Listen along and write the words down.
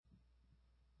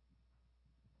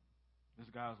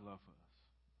God's love for us.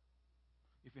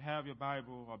 If you have your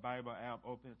Bible or Bible app,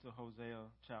 open to Hosea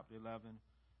chapter 11.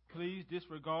 Please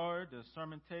disregard the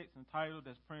sermon text and title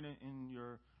that's printed in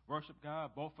your worship guide.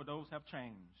 Both of those have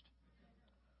changed.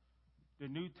 The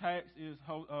new text is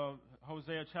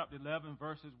Hosea chapter 11,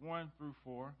 verses 1 through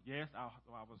 4. Yes, I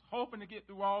was hoping to get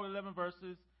through all 11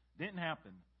 verses. Didn't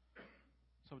happen.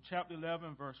 So chapter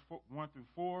 11, verse 1 through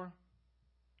 4.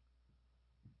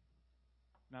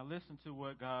 Now listen to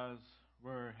what God's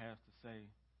word has to say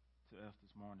to us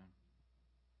this morning.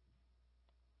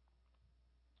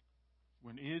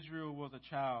 When Israel was a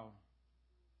child,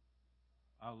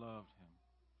 I loved him.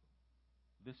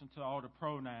 Listen to all the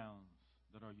pronouns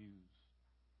that are used.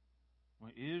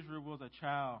 When Israel was a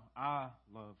child, I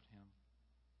loved him.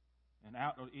 And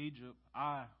out of Egypt,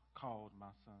 I called my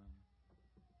son.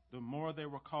 The more they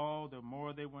were called, the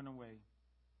more they went away.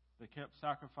 They kept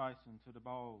sacrificing to the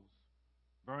Baals,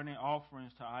 burning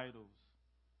offerings to idols.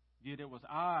 Yet it was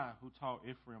I who taught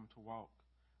Ephraim to walk.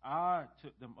 I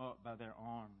took them up by their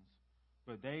arms.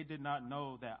 But they did not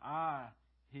know that I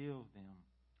healed them.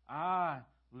 I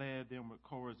led them with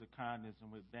cords of kindness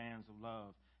and with bands of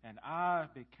love. And I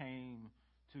became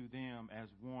to them as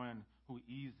one who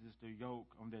eases the yoke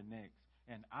on their necks.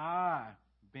 And I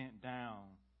bent down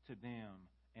to them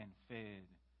and fed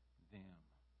them.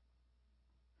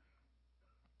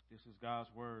 This is God's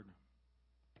word.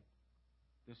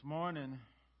 This morning,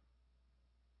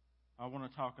 I want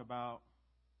to talk about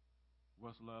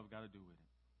what's love got to do with it.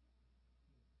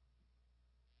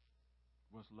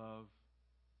 What's love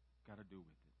got to do with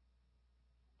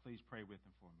it? Please pray with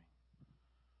him for me.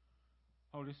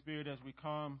 Holy Spirit, as we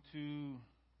come to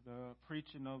the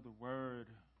preaching of the word,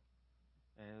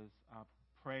 as I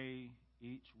pray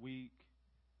each week,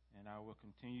 and I will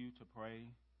continue to pray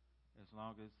as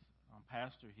long as I'm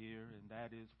pastor here, and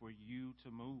that is for you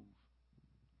to move.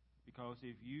 Because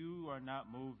if you are not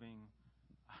moving,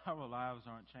 our lives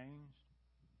aren't changed.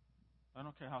 I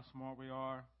don't care how smart we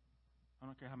are. I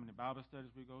don't care how many Bible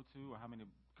studies we go to or how many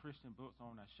Christian books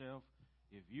on our shelf.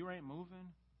 If you ain't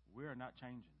moving, we're not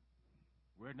changing.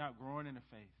 We're not growing in the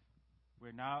faith.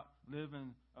 We're not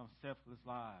living selfless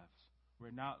lives. We're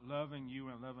not loving you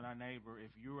and loving our neighbor if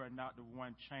you are not the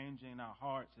one changing our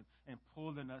hearts and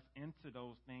pulling us into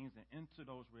those things and into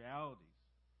those realities.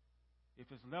 If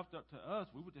it's left up to us,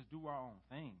 we would just do our own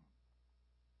thing.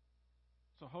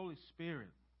 So Holy Spirit,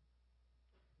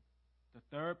 the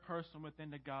third person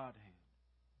within the Godhead,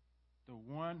 the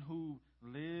one who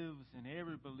lives in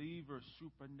every believer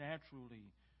supernaturally,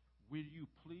 will you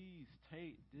please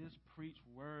take this preached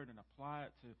word and apply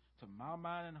it to my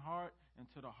mind and heart and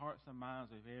to the hearts and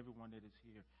minds of everyone that is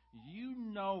here. You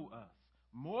know us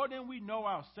more than we know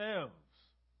ourselves.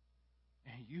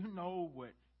 And you know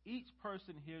what each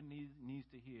person here needs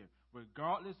to hear,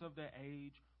 regardless of their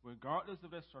age, regardless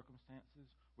of their circumstances,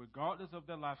 regardless of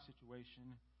their life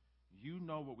situation. You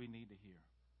know what we need to hear.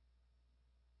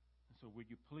 And so will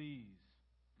you please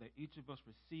let each of us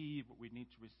receive what we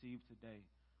need to receive today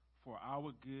for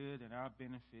our good and our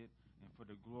benefit and for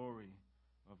the glory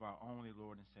of our only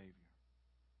Lord and Savior,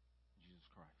 Jesus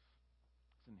Christ.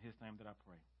 It's in his name that I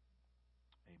pray.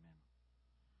 Amen.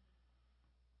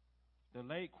 The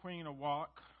late Queen of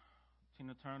Walk,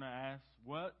 Tina Turner, asks,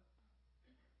 what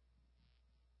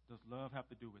does love have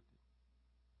to do with it?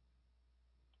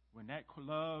 When that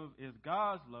love is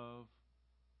God's love,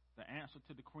 the answer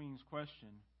to the Queen's question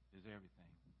is everything.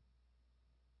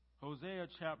 Hosea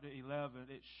chapter 11,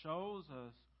 it shows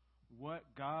us what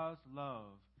God's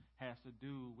love has to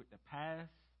do with the past,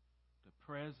 the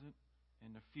present,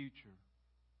 and the future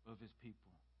of his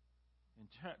people. And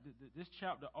this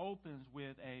chapter opens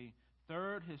with a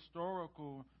third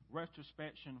historical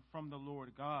retrospection from the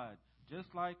Lord God. Just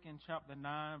like in chapter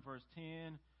 9, verse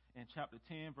 10, and chapter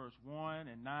 10, verse 1,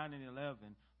 and 9 and 11,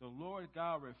 the Lord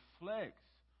God reflects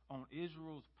on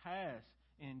Israel's past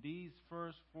in these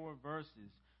first 4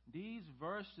 verses. These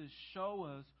verses show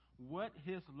us what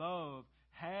his love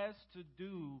has to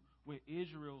do with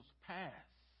Israel's past.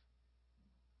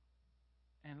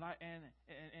 And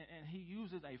he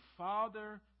uses a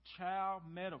father-child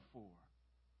metaphor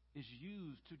is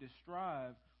used to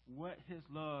describe what his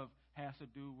love has to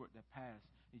do with the past.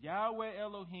 Yahweh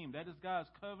Elohim, that is God's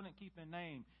covenant-keeping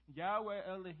name. Yahweh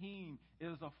Elohim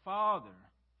is a father.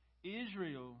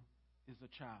 Israel is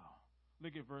a child.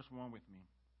 Look at verse 1 with me.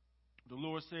 The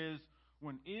Lord says,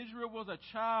 when Israel was a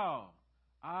child,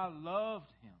 I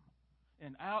loved him.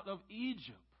 And out of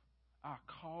Egypt, I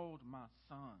called my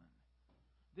son.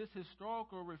 This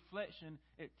historical reflection,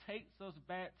 it takes us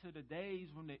back to the days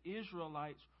when the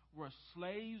Israelites were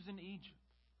slaves in Egypt.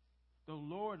 The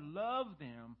Lord loved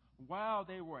them while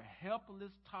they were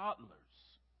helpless toddlers.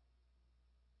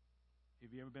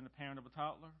 Have you ever been a parent of a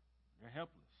toddler? They're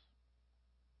helpless.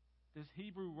 This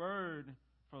Hebrew word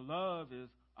for love is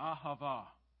ahava.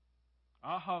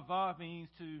 Ahava means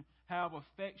to have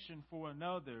affection for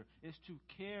another. It's to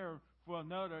care for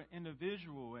another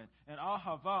individual. And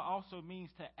ahava also means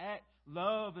to act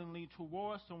lovingly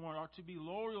towards someone or to be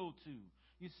loyal to.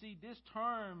 You see, this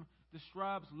term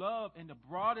describes love in the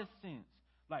broadest sense,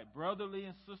 like brotherly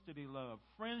and sisterly love,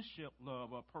 friendship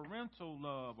love, or parental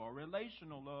love, or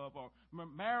relational love, or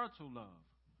marital love.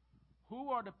 Who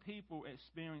are the people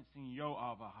experiencing your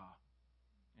avaha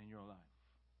in your life?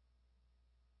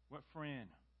 What friend,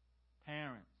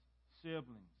 parents,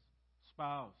 siblings,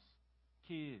 spouse,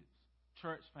 kids,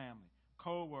 church family,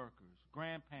 co-workers,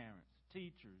 grandparents,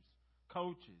 teachers,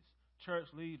 coaches, church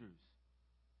leaders?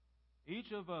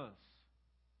 Each of us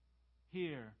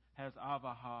here has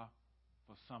avaha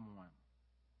for someone,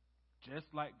 just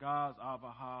like God's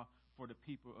avaha for the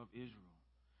people of Israel.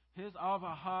 His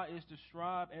avaha is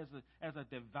described as a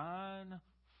divine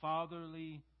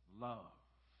fatherly love.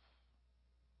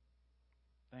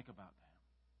 Think about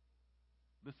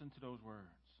that. Listen to those words.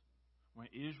 When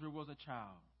Israel was a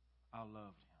child, I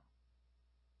loved him.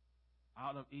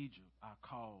 Out of Egypt, I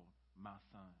called my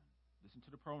son. Listen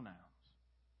to the pronouns.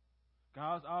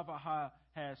 God's avaha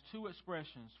has two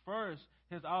expressions. First,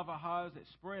 his avaha is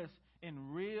expressed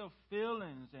in real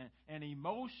feelings and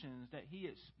emotions that he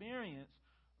experienced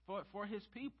for his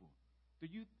people.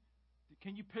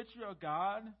 Can you picture a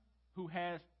God who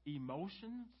has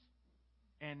emotions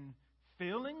and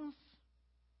feelings?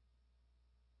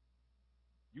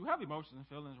 You have emotions and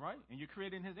feelings, right? And you're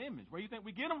created in his image. Where do you think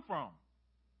we get them from?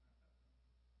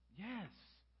 Yes.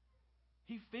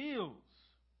 He feels.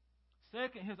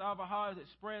 Second, his avaha is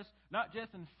expressed not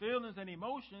just in feelings and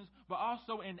emotions, but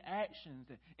also in actions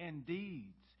and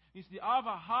deeds. You see,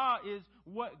 avaha is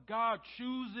what God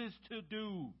chooses to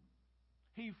do.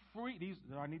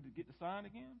 Do I need to get the sign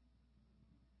again?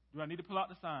 Do I need to pull out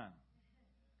the sign?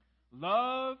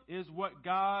 Love is what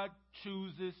God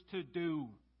chooses to do.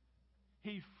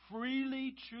 He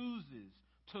freely chooses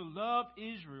to love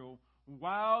Israel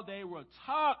while they were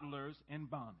toddlers in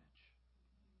bondage.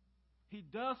 He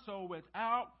does so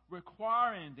without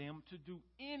requiring them to do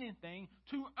anything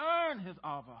to earn his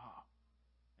avaha.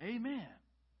 Amen.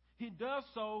 He does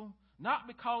so not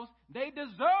because they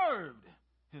deserved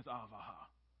his avaha.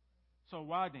 So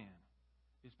why then?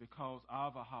 It's because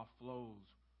avaha flows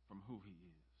from who he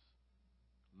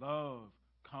is. Love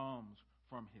comes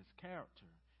from his character.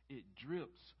 It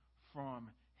drips from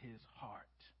his heart.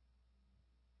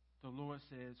 The Lord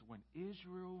says, when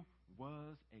Israel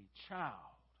was a child,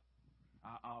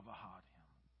 I avaha'd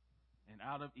him. And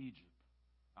out of Egypt,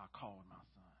 I called my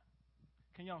son.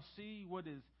 Can y'all see what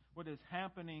is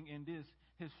happening in this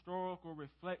historical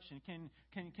reflection? Can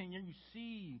you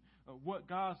see what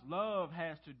God's love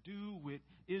has to do with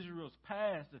Israel's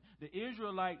past? The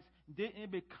Israelites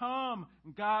didn't become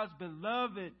God's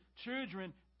beloved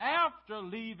children after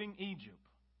leaving Egypt.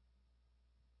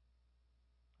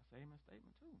 That's an amen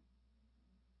statement too.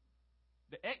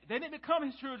 They didn't become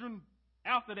his children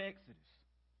after the Exodus.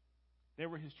 They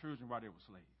were his children while they were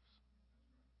slaves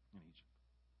in Egypt.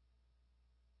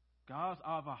 God's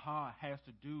avaha has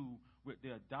to do with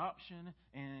the adoption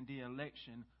and the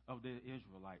election of the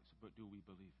Israelites, but do we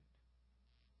believe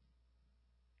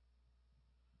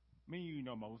it? You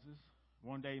know Moses.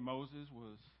 One day Moses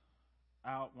was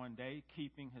out one day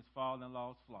keeping his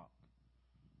father-in-law's flock.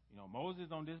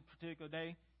 Moses on this particular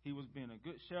day, he was being a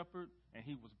good shepherd and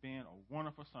he was being a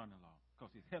wonderful son-in-law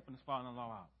because he's helping his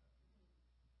father-in-law out.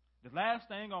 The last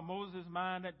thing on Moses'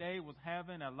 mind that day was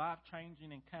having a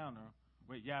life-changing encounter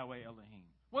with Yahweh Elohim.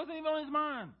 Wasn't even on his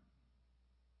mind.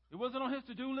 It wasn't on his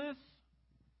to-do list.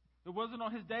 It wasn't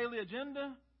on his daily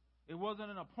agenda. It wasn't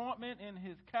an appointment in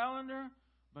his calendar,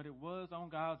 but it was on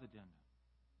God's agenda.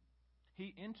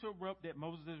 He interrupted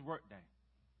Moses' workday.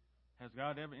 Has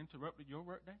God ever interrupted your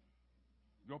workday?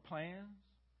 Your plans?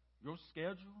 Your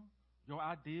schedule? Your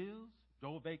ideas?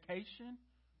 Your vacation?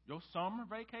 Your summer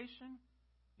vacation?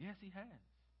 Yes, he has.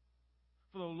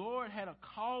 For the Lord had a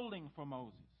calling for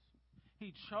Moses.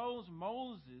 He chose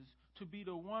Moses to be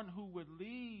the one who would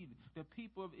lead the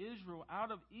people of Israel out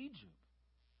of Egypt.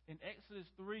 In Exodus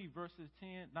 3, verses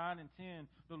 9 and 10,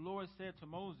 the Lord said to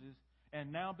Moses,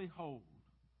 "And now behold,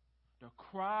 the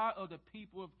cry of the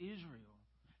people of Israel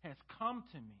has come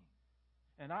to me,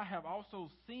 and I have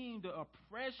also seen the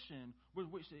oppression with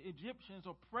which the Egyptians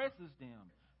oppresses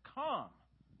them. Come,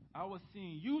 I will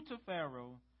send you to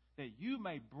Pharaoh, that you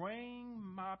may bring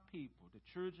my people, the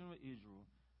children of Israel,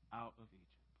 out of Egypt."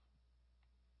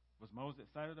 Moses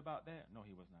excited about that? No,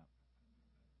 he was not.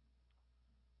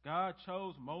 God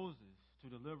chose Moses to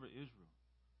deliver Israel.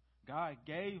 God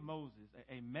gave Moses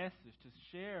a message to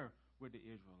share with the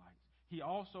Israelites. He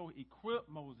also equipped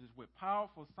Moses with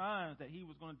powerful signs that he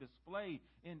was going to display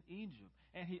in Egypt.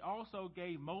 And he also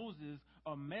gave Moses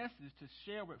a message to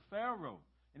share with Pharaoh.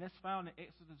 And that's found in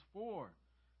Exodus 4.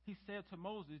 He said to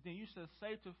Moses, then you shall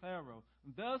say to Pharaoh,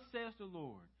 thus says the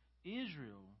Lord,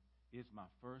 Israel is my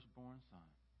firstborn son.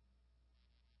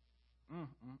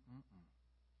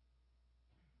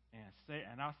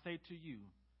 And I say to you,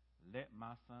 let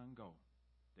my son go,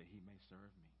 that he may serve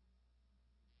me.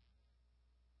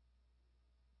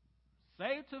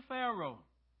 Say to Pharaoh,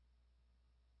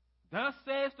 thus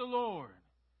says the Lord,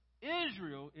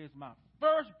 Israel is my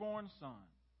firstborn son.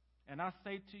 And I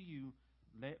say to you,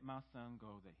 let my son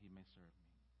go, that he may serve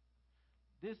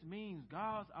me. This means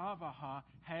God's Avahah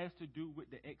has to do with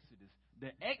the Exodus.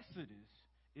 The Exodus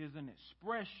is an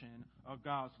expression of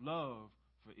God's love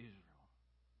for Israel.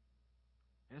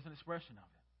 It's an expression of it.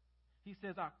 He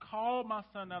says, I called my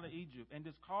son out of Egypt. And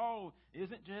this call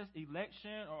isn't just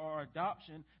election or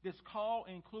adoption. This call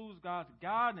includes God's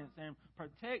guidance and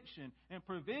protection and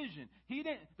provision. They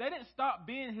didn't stop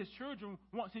being his children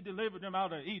once he delivered them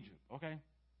out of Egypt. Okay?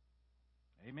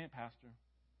 Amen, Pastor.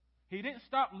 He didn't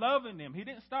stop loving them. He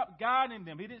didn't stop guiding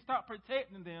them. He didn't stop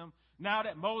protecting them now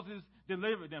that Moses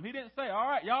delivered them. He didn't say, all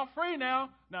right, y'all free now.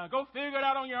 Now go figure it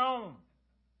out on your own.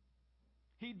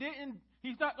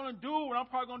 He's not going to do what I'm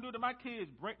probably going to do to my kids,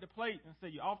 break the plate and say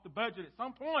you're off the budget at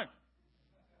some point.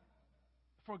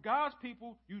 For God's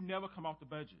people, you never come off the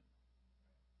budget.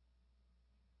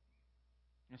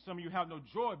 And some of you have no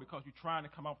joy because you're trying to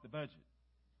come off the budget.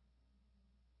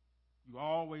 You're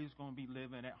always going to be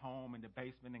living at home in the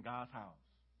basement in God's house.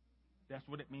 That's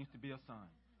what it means to be a son.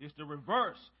 It's the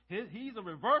reverse. He's the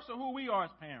reverse of who we are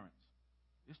as parents.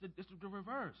 It's the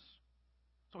reverse.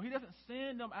 So he doesn't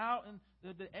send them out in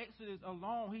the Exodus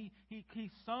alone.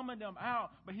 He summoned them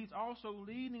out, but he's also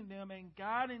leading them and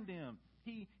guiding them.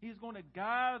 He's going to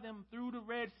guide them through the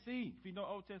Red Sea. If you know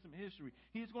Old Testament history,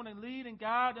 he's going to lead and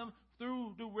guide them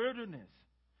through the wilderness.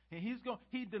 And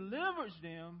he delivers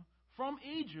them from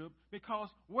Egypt because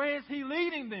where is he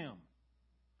leading them?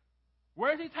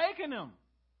 Where is he taking them?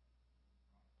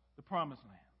 The promised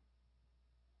land.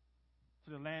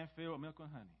 To the land filled with milk and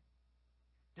honey.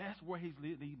 That's where he's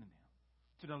leading them.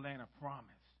 To the land of promise.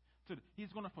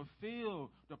 He's going to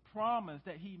fulfill the promise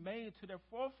that he made to their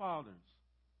forefathers.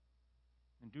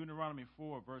 In Deuteronomy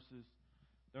 4, verses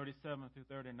 37 through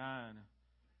 39,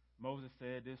 Moses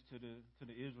said this to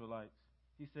the Israelites.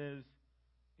 He says,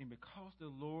 and because the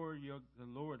Lord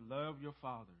loved your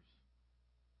fathers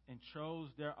and chose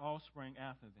their offspring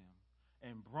after them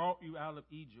and brought you out of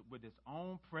Egypt with his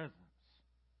own presence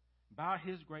by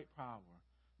his great power,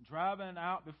 driving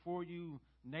out before you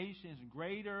nations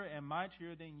greater and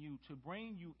mightier than you, to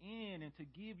bring you in and to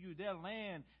give you their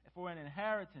land for an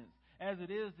inheritance, as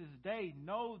it is this day.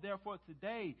 Know therefore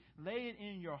today, lay it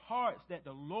in your hearts, that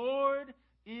the Lord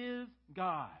is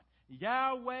God.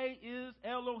 Yahweh is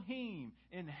Elohim,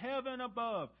 in heaven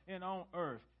above and on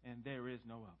earth, and there is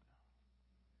no other.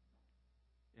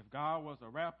 If God was a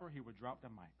rapper, he would drop the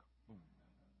mic. Boom.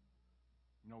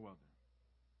 No other.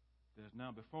 There's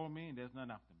none before me, and there's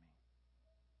none after me.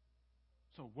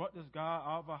 So what does God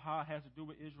Avahah has to do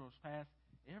with Israel's past?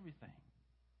 Everything.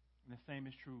 And the same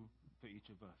is true for each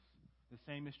of us. The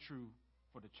same is true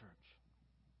for the church.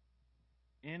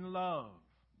 In love,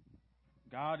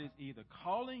 God is either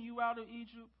calling you out of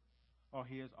Egypt or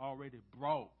he has already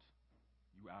brought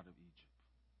you out of Egypt.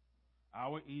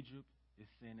 Our Egypt is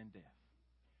sin and death.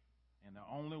 And the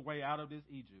only way out of this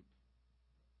Egypt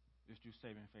is through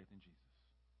saving faith in Jesus.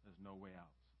 There's no way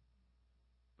out.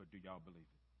 But do y'all believe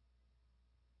it?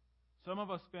 Some of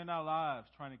us spend our lives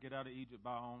trying to get out of Egypt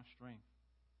by our own strength,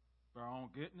 by our own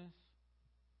goodness,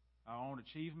 our own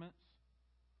achievements,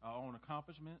 our own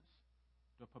accomplishments,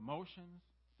 the promotions,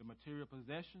 the material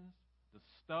possessions, the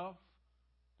stuff,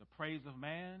 the praise of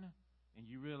man, and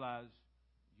you realize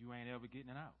you ain't ever getting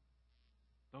it out.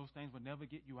 Those things will never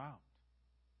get you out.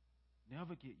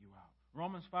 Never get you out.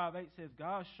 Romans 5:8 says,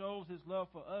 God shows his love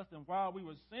for us, and while we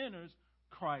were sinners,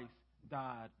 Christ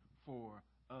died for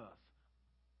us.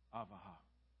 Avahah.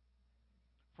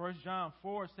 1 John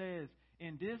 4 says,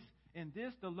 in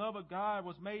this the love of God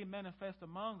was made manifest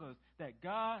among us, that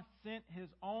God sent his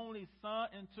only Son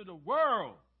into the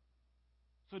world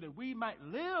so that we might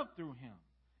live through him.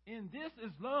 In this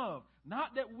is love,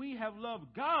 not that we have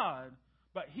loved God,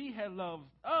 but he had loved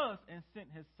us and sent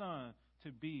his Son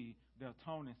to be the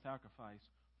atoning sacrifice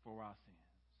for our sins.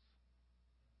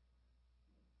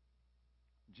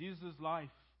 Jesus' life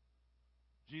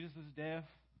Jesus' death,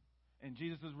 and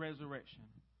Jesus' resurrection,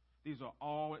 these are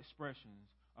all expressions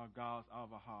of God's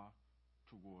avahah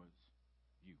towards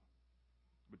you.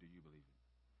 But do you believe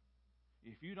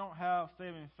it? If you don't have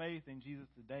saving faith in Jesus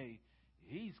today,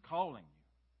 He's calling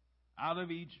you out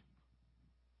of Egypt.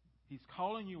 He's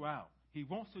calling you out. He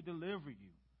wants to deliver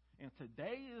you. And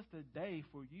today is the day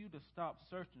for you to stop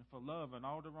searching for love in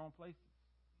all the wrong places.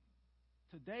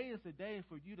 Today is the day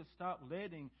for you to stop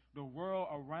letting the world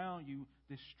around you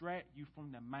distract you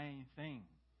from the main thing.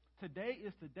 Today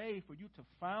is the day for you to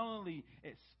finally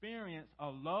experience a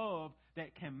love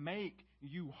that can make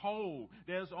you whole.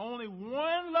 There's only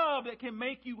one love that can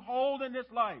make you whole in this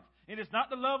life. And it's not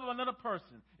the love of another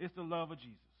person. It's the love of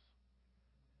Jesus.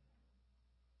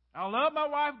 I love my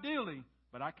wife dearly,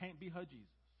 but I can't be her Jesus.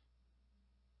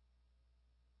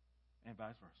 And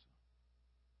vice versa.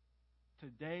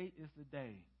 Today is the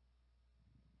day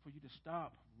for you to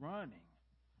stop running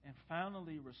and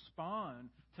finally respond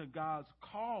to God's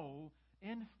call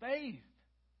in faith.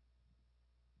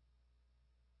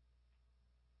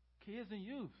 Kids and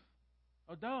youth,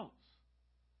 adults,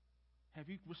 have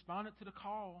you responded to the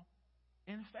call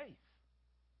in faith?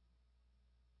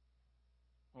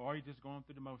 Or are you just going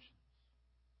through the motions?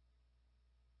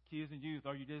 Kids and youth,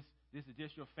 this is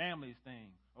just your family's thing,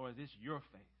 or is this your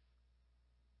faith?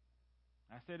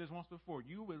 I said this once before.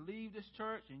 You will leave this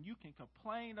church and you can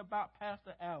complain about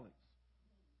Pastor Alex,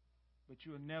 but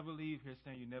you will never leave here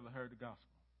saying you never heard the gospel.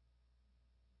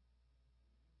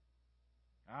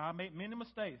 I make many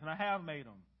mistakes, and I have made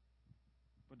them,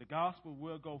 but the gospel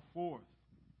will go forth.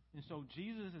 And so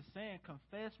Jesus is saying,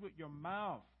 confess with your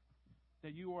mouth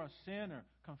that you are a sinner.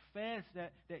 Confess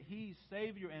that He's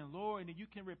Savior and Lord, and that you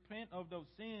can repent of those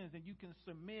sins, and you can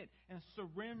submit and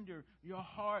surrender your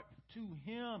heart to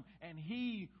Him, and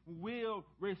He will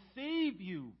receive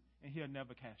you, and He'll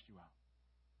never cast you out.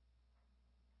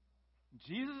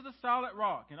 Jesus is the solid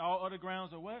rock, and all other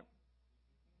grounds are what?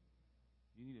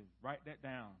 You need to write that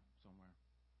down somewhere.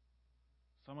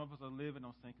 Some of us are living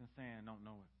on sinking sand and don't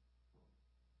know it.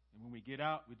 And when we get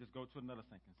out, we just go to another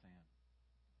sinking sand.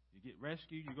 You get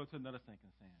rescued, you go to another sinking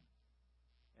sand.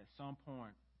 At some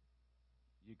point,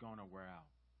 you're going to wear out.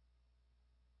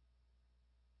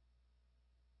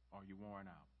 Are you worn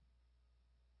out?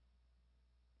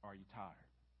 Are you tired?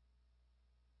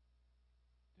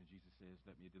 Then Jesus says,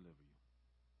 let me deliver you.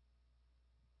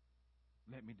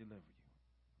 Let me deliver you.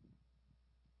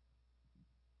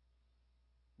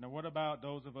 Now, what about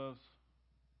those of us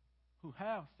who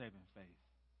have saving faith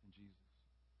in Jesus?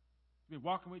 We've been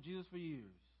walking with Jesus for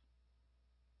years.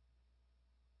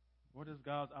 What does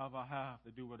God's avah have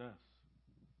to do with us?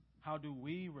 How do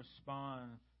we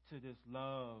respond to this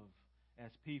love as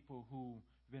people who've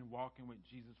been walking with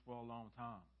Jesus for a long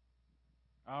time?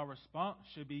 Our response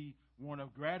should be one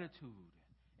of gratitude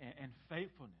and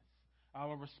faithfulness.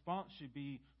 Our response should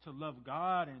be to love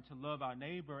God and to love our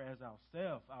neighbor as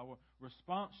ourselves. Our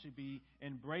response should be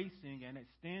embracing and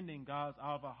extending God's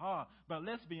avah. But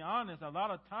let's be honest, a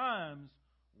lot of times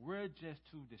we're just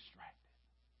too distracted.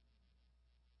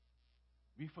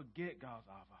 We forget God's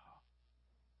avah.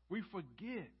 We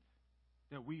forget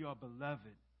that we are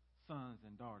beloved sons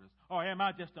and daughters. Or am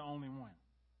I just the only one?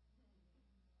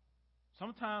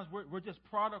 Sometimes we're just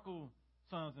prodigal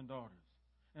sons and daughters.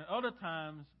 And other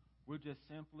times, we're just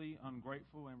simply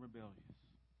ungrateful and rebellious.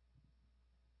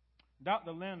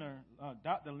 Dr.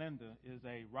 Linda is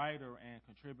a writer and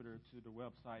contributor to the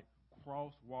website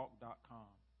crosswalk.com.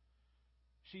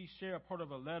 She shared part of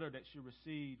a letter that she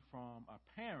received from a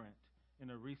parent in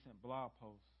a recent blog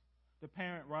post. The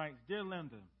parent writes, "Dear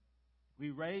Linda,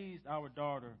 we raised our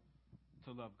daughter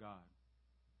to love God.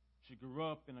 She grew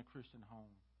up in a Christian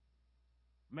home,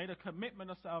 made a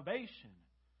commitment of salvation,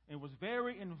 and was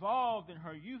very involved in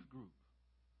her youth group.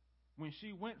 When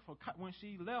she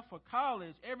left for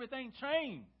college, everything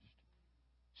changed.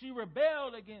 She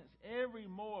rebelled against every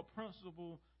moral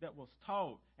principle that was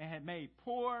taught and had made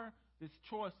poor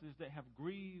choices that have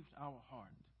grieved our heart.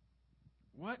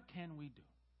 What can we do?"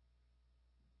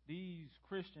 These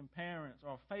Christian parents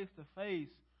are face to face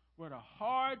with a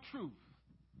hard truth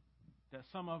that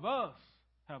some of us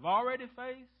have already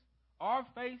faced, are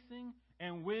facing,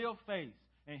 and will face.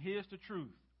 And here's the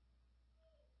truth.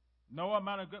 No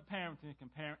amount of good parenting can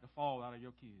parent the fall out of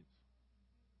your kids.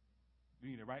 You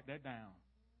need to write that down.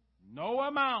 No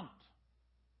amount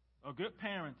of good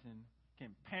parenting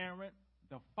can parent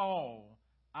the fall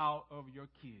out of your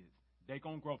kids. They're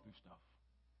going to grow through stuff.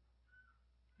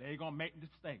 They're going to make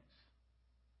mistakes.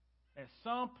 At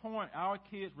some point, our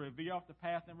kids will veer off the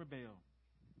path and rebel.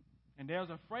 And there's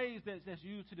a phrase that's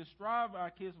used to describe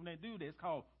our kids when they do this. It's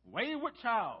called wayward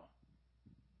child.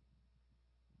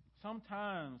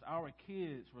 Sometimes our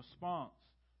kids' response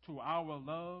to our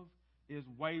love is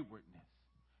waywardness.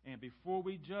 And before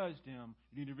we judge them,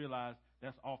 you need to realize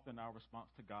that's often our response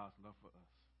to God's love for us,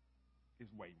 is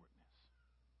waywardness.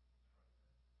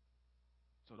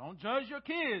 So don't judge your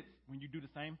kids when you do the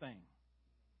same thing.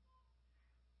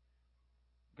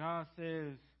 God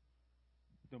says,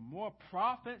 the more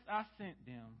prophets I sent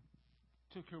them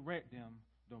to correct them,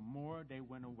 the more they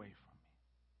went away from me.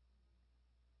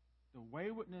 The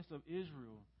waywardness of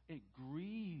Israel, it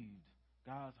grieved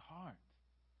God's heart.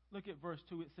 Look at verse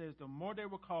 2. It says, the more they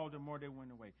were called, the more they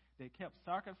went away. They kept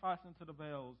sacrificing to the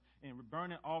Baals and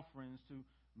burnt offerings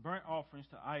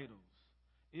to idols.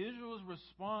 Israel's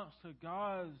response to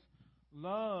God's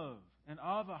love and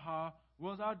avahah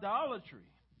was idolatry.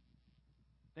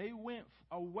 They went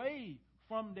away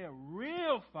from their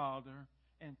real father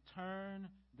and turned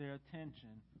their attention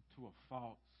to a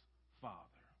false father.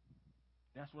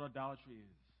 That's what idolatry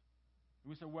is.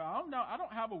 We say, well, I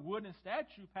don't have a wooden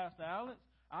statue, Pastor Alex.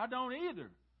 I don't either.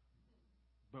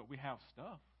 But we have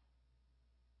stuff.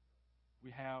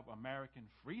 We have American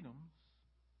freedoms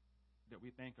that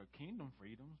we think are kingdom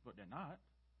freedoms, but they're not.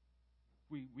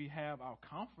 We have our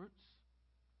comforts.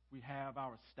 We have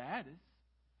our status.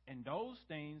 And those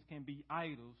things can be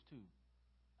idols too.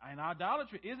 And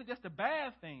idolatry isn't just the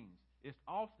bad things. It's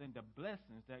often the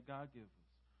blessings that God gives us.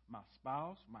 My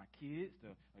spouse, my kids,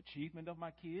 the achievement of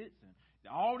my kids, and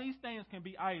all these things can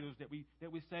be idols that we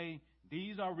say,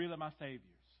 these are really my saviors.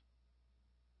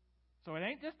 So it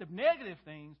ain't just the negative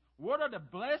things. What are the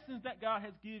blessings that God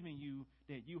has given you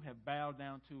that you have bowed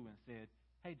down to and said,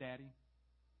 hey, Daddy,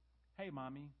 hey,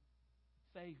 Mommy,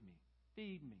 save me,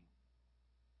 feed me?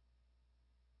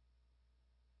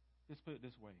 Let's put it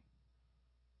this way.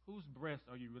 Whose breast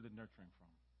are you really nurturing from?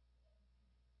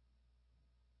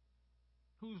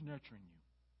 Who's nurturing you?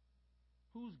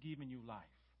 Who's giving you life?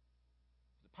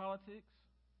 Is it politics?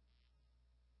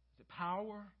 Is it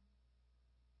power?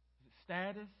 Is it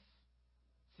status?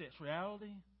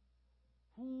 Sexuality?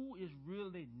 Who is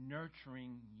really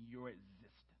nurturing your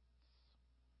existence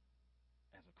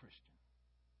as a Christian,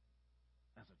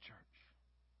 as a church?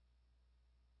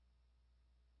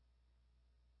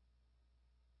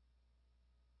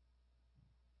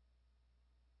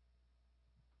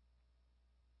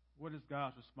 What is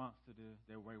God's response to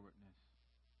their waywardness?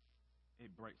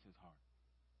 It breaks his heart.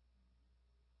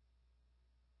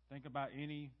 Think about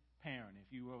any parent.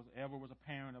 If you ever was a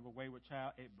parent of a wayward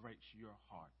child, it breaks your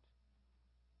heart.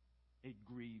 It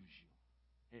grieves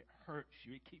you. It hurts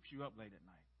you. It keeps you up late at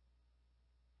night.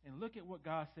 And look at what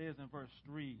God says in verse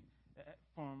 3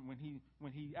 from when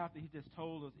he after he just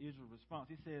told us Israel's response.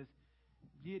 He says,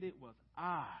 yet it was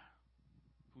I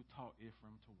who taught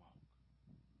Ephraim to walk.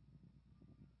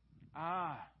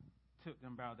 I took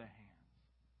them by their hands,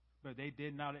 but they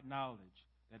did not acknowledge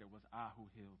that it was I who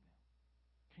healed them.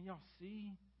 Can y'all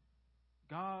see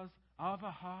God's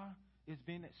avahah is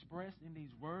being expressed in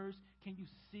these words? Can you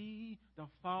see the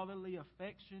fatherly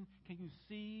affection? Can you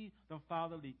see the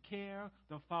fatherly care,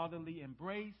 the fatherly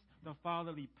embrace, the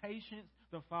fatherly patience,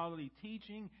 the fatherly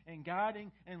teaching and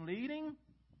guiding and leading?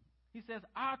 He says,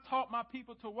 I taught my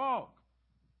people to walk.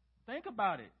 Think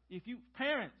about it. If you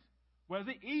parents, was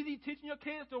it easy teaching your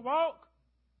kids to walk?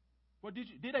 Well, did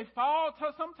they fall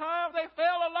sometimes? They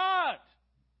fell a lot.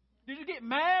 Did you get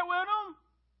mad with them?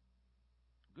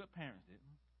 Good parents didn't.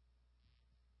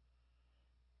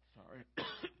 Sorry.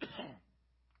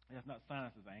 That's not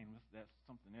sinuses, Amos. That's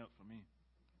something else for me.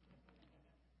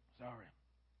 Sorry.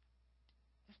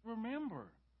 Just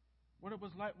remember what it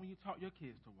was like when you taught your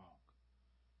kids to walk.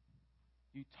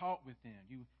 You talked with them.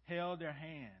 You held their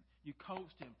hand. You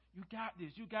coached them. You got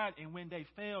this. You got it. And when they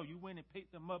failed, you went and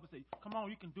picked them up and said, come on,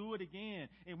 you can do it again.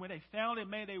 And when they finally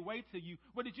made their way to you,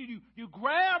 what did you do? You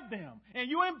grabbed them and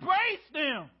you embraced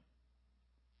them.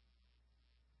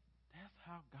 That's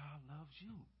how God loves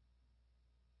you.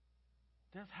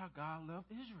 That's how God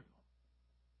loved Israel.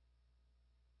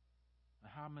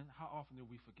 And how often do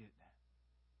we forget that?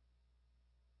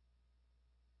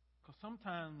 Because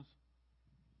sometimes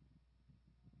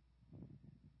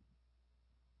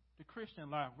the Christian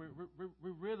life,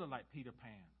 we're really like Peter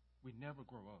Pan. We never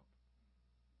grow up.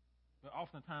 But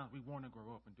oftentimes we want to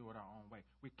grow up and do it our own way.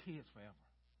 We're kids forever.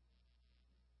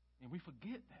 And we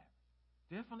forget that.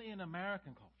 Definitely in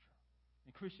American culture,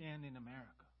 in Christianity in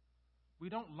America. We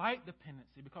don't like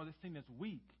dependency because it's seen as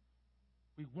weak.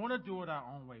 We want to do it our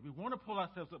own way. We want to pull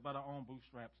ourselves up by our own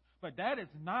bootstraps. But that is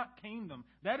not kingdom.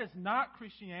 That is not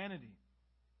Christianity.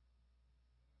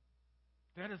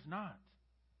 That is not.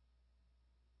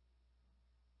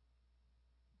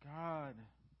 God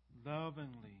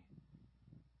lovingly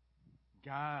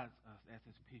guides us as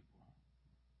his people.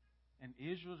 And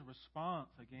Israel's response,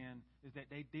 again, is that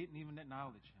they didn't even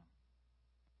acknowledge him.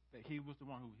 That he was the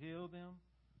one who healed them,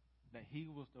 that he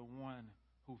was the one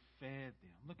who fed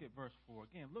them. Look at verse 4.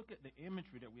 Again, look at the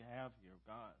imagery that we have here of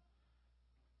God.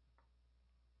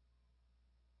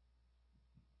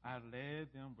 I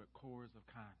led them with cords of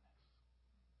kindness,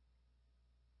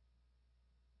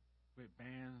 with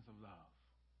bands of love.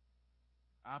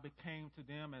 I became to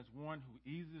them as one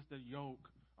who eases the yoke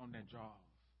on their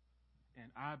jaws,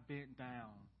 and I bent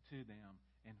down to them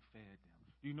and fed them.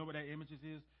 Do you know what that image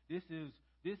is? This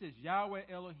is Yahweh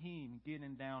Elohim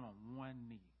getting down on one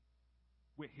knee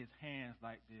with his hands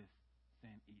like this,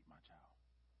 saying, "Eat, my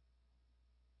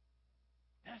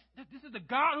child." This is the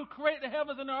God who created the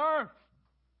heavens and the earth,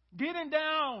 getting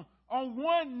down on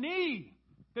one knee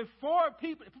before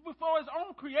his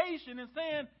own creation and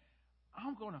saying,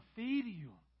 "I'm going to feed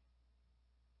you."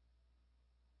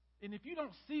 And if you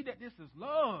don't see that this is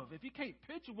love, if you can't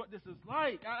picture what this is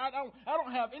like, I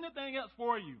don't have anything else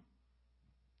for you.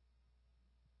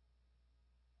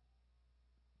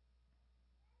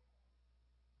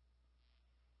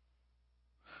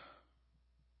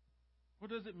 What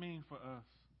does it mean for us,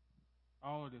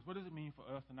 all of this? What does it mean for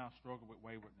us in our struggle with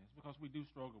waywardness? Because we do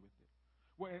struggle with it.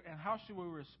 And how should we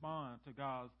respond to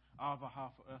God's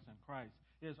avahah for us in Christ?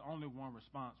 There's only one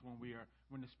response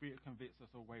when the Spirit convicts us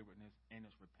of waywardness, and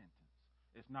it's repentance.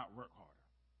 It's not work harder.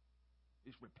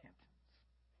 It's repentance.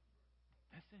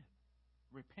 That's it.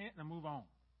 Repent and move on.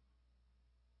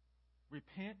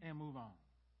 Repent and move on.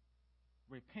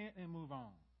 Repent and move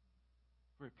on.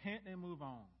 Repent and move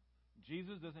on.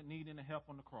 Jesus doesn't need any help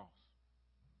on the cross.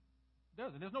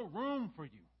 Doesn't. There's no room for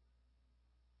you.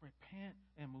 Repent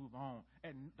and move on.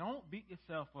 And don't beat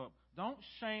yourself up. Don't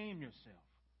shame yourself.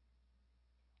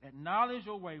 Acknowledge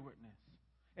your waywardness.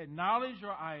 Acknowledge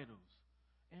your idols.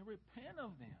 And repent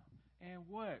of them. And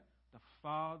what? The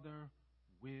Father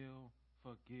will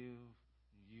forgive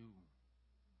you.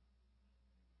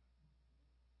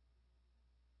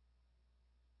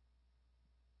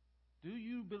 Do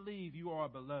you believe you are a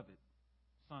beloved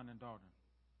son and daughter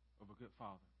of a good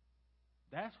Father?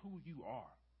 That's who you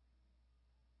are.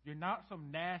 You're not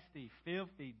some nasty,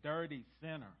 filthy, dirty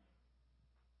sinner.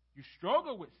 You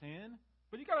struggle with sin,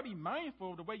 but you got to be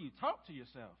mindful of the way you talk to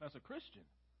yourself as a Christian.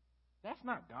 That's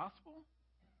not gospel.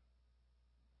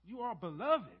 You are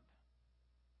beloved.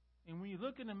 And when you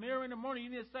look in the mirror in the morning, you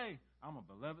need to say, "I'm a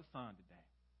beloved son today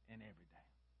and every day."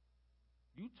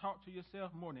 You talk to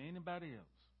yourself more than anybody else.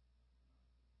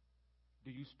 Do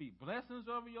you speak blessings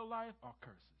over your life or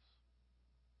curses?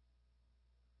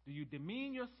 Do you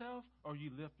demean yourself or you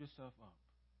lift yourself up?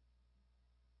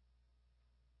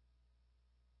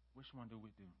 Which one do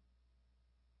we do?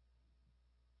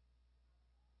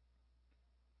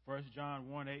 1 John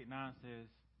 1:8-9 says,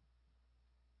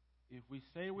 if we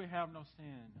say we have no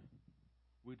sin,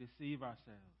 we deceive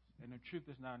ourselves, and the truth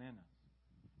is not in us.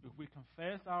 If we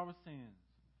confess our sins,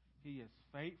 he is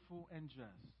faithful and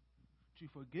just to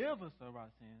forgive us of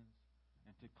our sins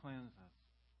and to cleanse us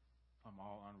from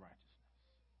all unrighteousness.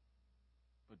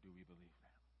 But do we believe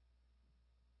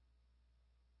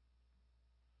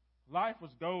that? Life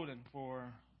was golden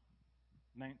for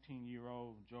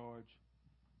 19-year-old George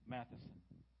Matheson.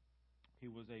 He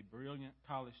was a brilliant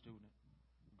college student,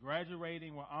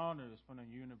 graduating with honors from the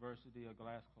University of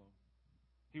Glasgow.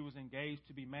 He was engaged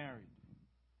to be married.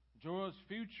 George's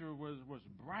future was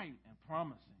bright and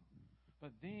promising.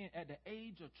 But then at the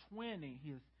age of 20,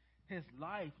 his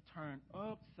life turned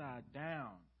upside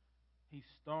down. He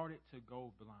started to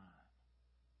go blind.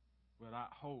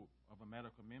 Without hope of a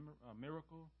medical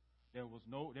miracle, there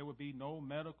would be no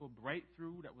medical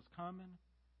breakthrough that was coming.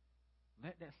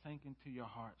 Let that sink into your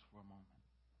hearts for a moment.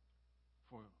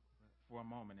 For a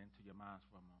moment, into your minds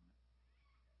for a moment.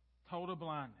 Total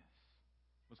blindness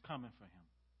was coming for him.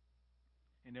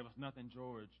 And there was nothing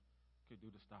George could do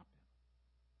to stop it.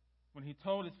 When he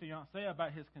told his fiancée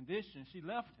about his condition, she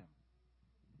left him,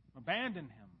 abandoned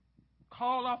him,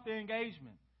 called off the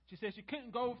engagement. She said she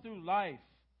couldn't go through life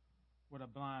with a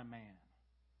blind man.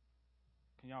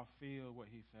 Can y'all feel what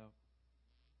he felt?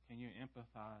 Can you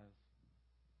empathize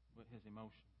with his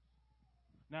emotions?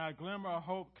 Now, a glimmer of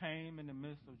hope came in the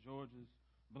midst of George's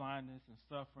blindness and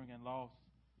suffering and loss.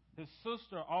 His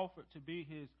sister offered to be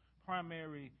his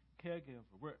primary caregiver.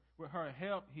 With her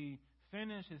help, he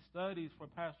finished his studies for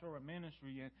pastoral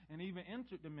ministry and even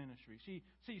entered the ministry.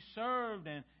 She served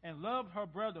and loved her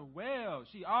brother well.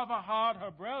 She avahad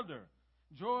her brother.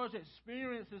 George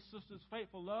experienced his sister's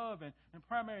faithful love and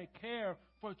primary care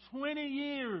for 20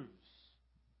 years.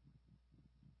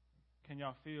 Can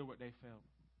y'all feel what they felt?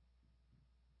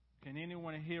 Can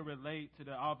anyone here relate to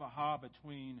the avahah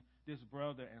between this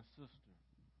brother and sister?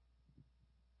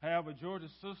 However,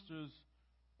 George's sisters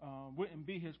wouldn't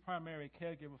be his primary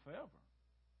caregiver forever.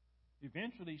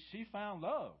 Eventually, she found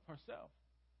love herself,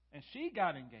 and she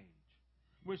got engaged,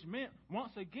 which meant,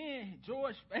 once again,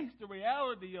 George faced the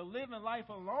reality of living life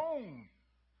alone.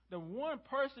 The one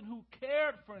person who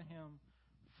cared for him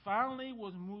finally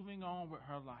was moving on with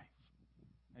her life.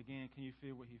 Again, can you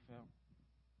feel what he felt?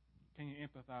 Can you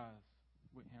empathize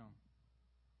with him?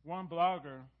 One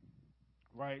blogger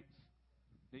writes,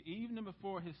 the evening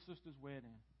before his sister's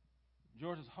wedding,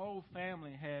 George's whole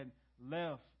family had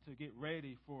left to get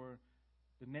ready for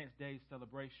the next day's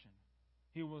celebration.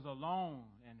 He was alone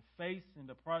and facing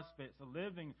the prospects of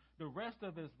living the rest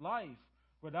of his life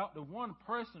without the one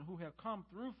person who had come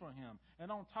through for him.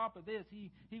 And on top of this,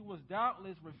 he was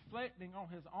doubtless reflecting on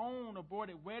his own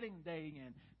aborted wedding day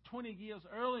and 20 years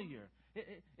earlier.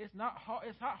 It's not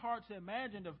hard to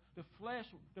imagine the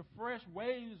fresh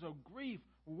waves of grief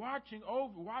washing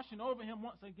over him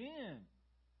once again.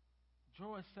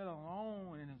 George sat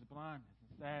alone in his blindness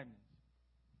and sadness,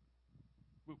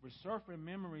 with resurfacing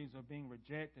memories of being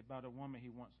rejected by the woman he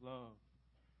once loved,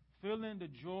 feeling the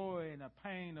joy and the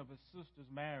pain of his sister's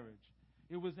marriage.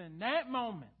 It was in that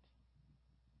moment,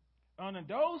 under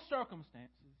those circumstances,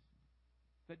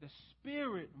 that the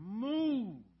Spirit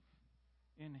moved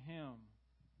in him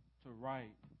to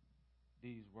write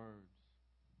these words.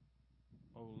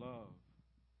 O love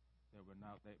that will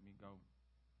not let me go,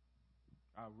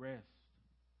 I rest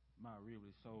my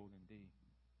weary soul in thee.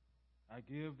 I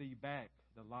give thee back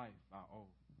the life I owe,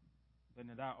 that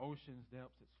in thy ocean's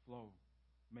depths its flow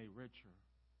may richer,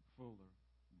 fuller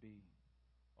be.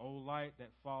 O light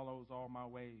that follows all my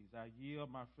ways, I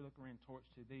yield my flickering torch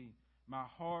to thee. My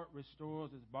heart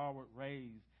restores its borrowed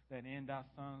rays, that in thy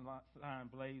sunshine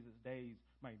blaze its days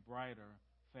may brighter,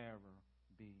 fairer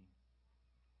be.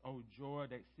 O joy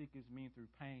that seeketh me through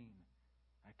pain,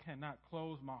 I cannot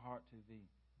close my heart to thee.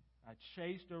 I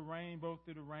chase the rainbow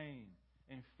through the rain,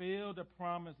 and feel the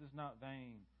promise is not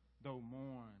vain, though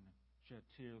morn shall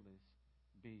tearless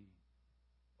be.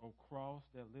 O cross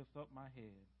that lifts up my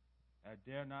head, I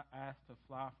dare not ask to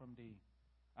fly from thee.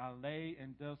 I lay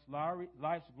in dust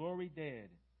life's glory dead,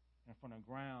 and from the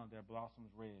ground there blossoms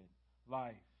red.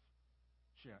 Life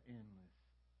shall endless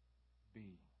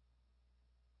be.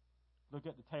 Look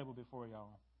at the table before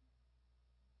y'all.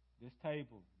 This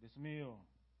table, this meal,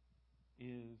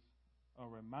 is a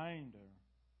reminder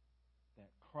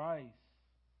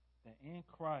that in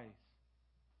Christ,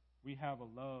 we have a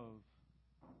love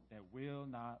that will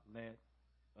not let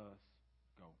us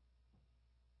go.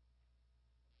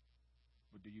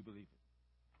 But do you believe it?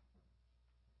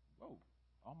 Whoa,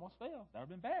 almost failed. That would have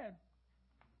been bad.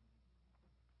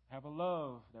 Have a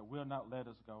love that will not let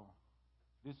us go.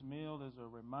 This meal is a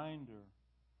reminder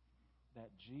that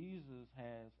Jesus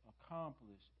has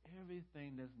accomplished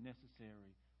everything that's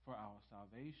necessary for our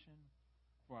salvation,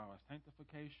 for our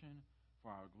sanctification, for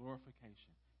our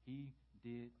glorification. He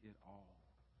did it all.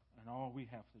 And all we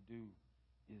have to do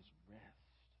is rest.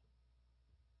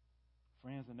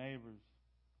 Friends and neighbors,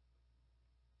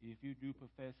 if you do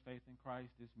profess faith in Christ,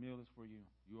 this meal is for you.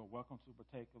 You are welcome to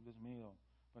partake of this meal.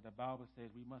 But the Bible says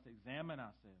we must examine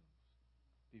ourselves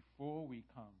before we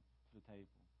come to the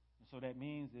table. And so that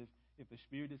means if the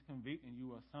Spirit is convicting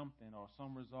you of something or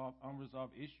some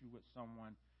unresolved issue with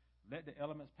someone, let the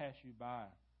elements pass you by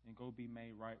and go be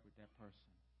made right with that person.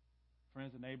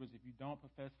 Friends and neighbors, if you don't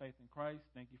profess faith in Christ,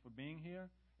 thank you for being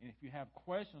here. And if you have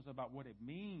questions about what it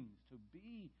means to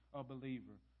be a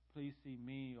believer, please see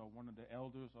me or one of the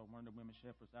elders or one of the women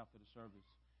shepherds after the service,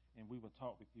 and we will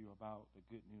talk with you about the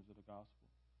good news of the gospel.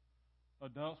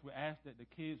 Adults, we ask that the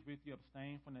kids with you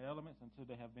abstain from the elements until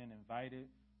they have been invited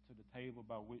to the table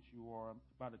by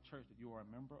the church that you are a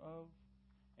member of.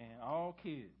 And all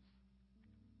kids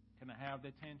can have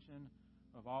the attention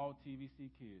of all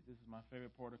TVC kids. This is my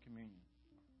favorite part of communion.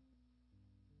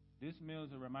 This meal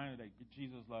is a reminder that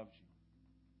Jesus loves you.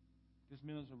 This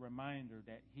meal is a reminder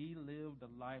that he lived a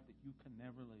life that you could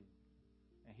never live.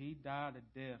 And he died a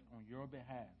death on your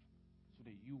behalf so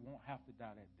that you won't have to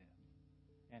die that death.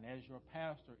 And as your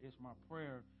pastor, it's my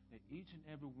prayer that each and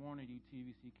every one of you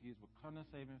TVC kids will come to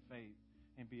saving faith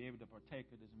and be able to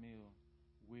partake of this meal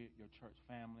with your church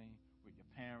family, with your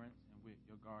parents, and with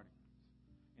your guardians.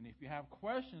 And if you have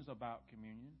questions about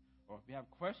communion, or if you have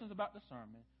questions about the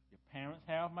sermon, your parents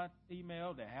have my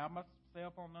email, they have my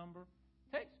cell phone number,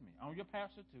 text me. I'm your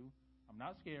pastor too. I'm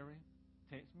not scary.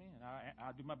 Text me, and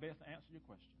I'll do my best to answer your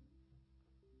question.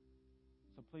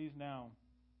 So please now,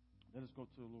 let us go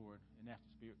to the Lord and ask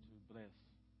the Spirit to bless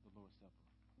the Lord's Supper.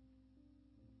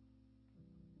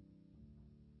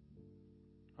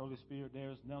 Holy Spirit,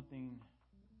 there's nothing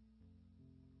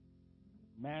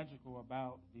magical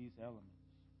about these elements.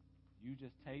 You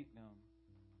just take them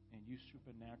and you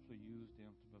supernaturally use them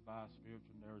to provide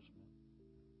spiritual nourishment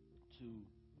to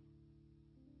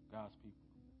God's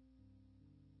people.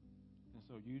 And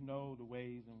so you know the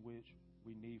ways in which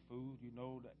we need food. You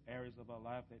know the areas of our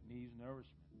life that needs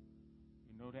nourishment.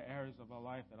 You know the areas of our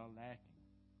life that are lacking.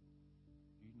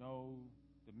 You know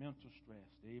the mental stress,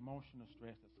 the emotional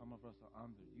stress that some of us are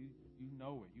under. You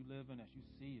know it. You live in it. You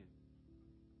see it.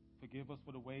 Forgive us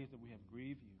for the ways that we have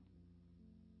grieved you.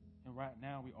 And right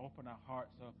now we open our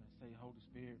hearts up and say, Holy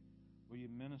Spirit, will you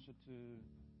minister to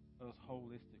us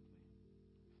holistically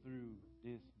through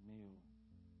this meal?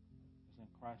 It's in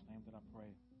Christ's name that I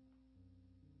pray.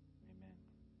 Amen.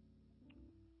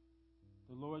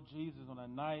 The Lord Jesus, on the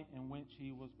night in which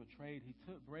he was betrayed, he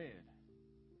took bread,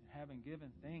 and having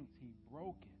given thanks, he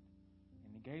broke it,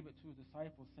 and he gave it to his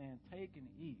disciples, saying, take and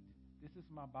eat. This is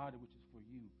my body, which is for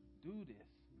you. Do this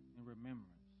in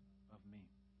remembrance of me.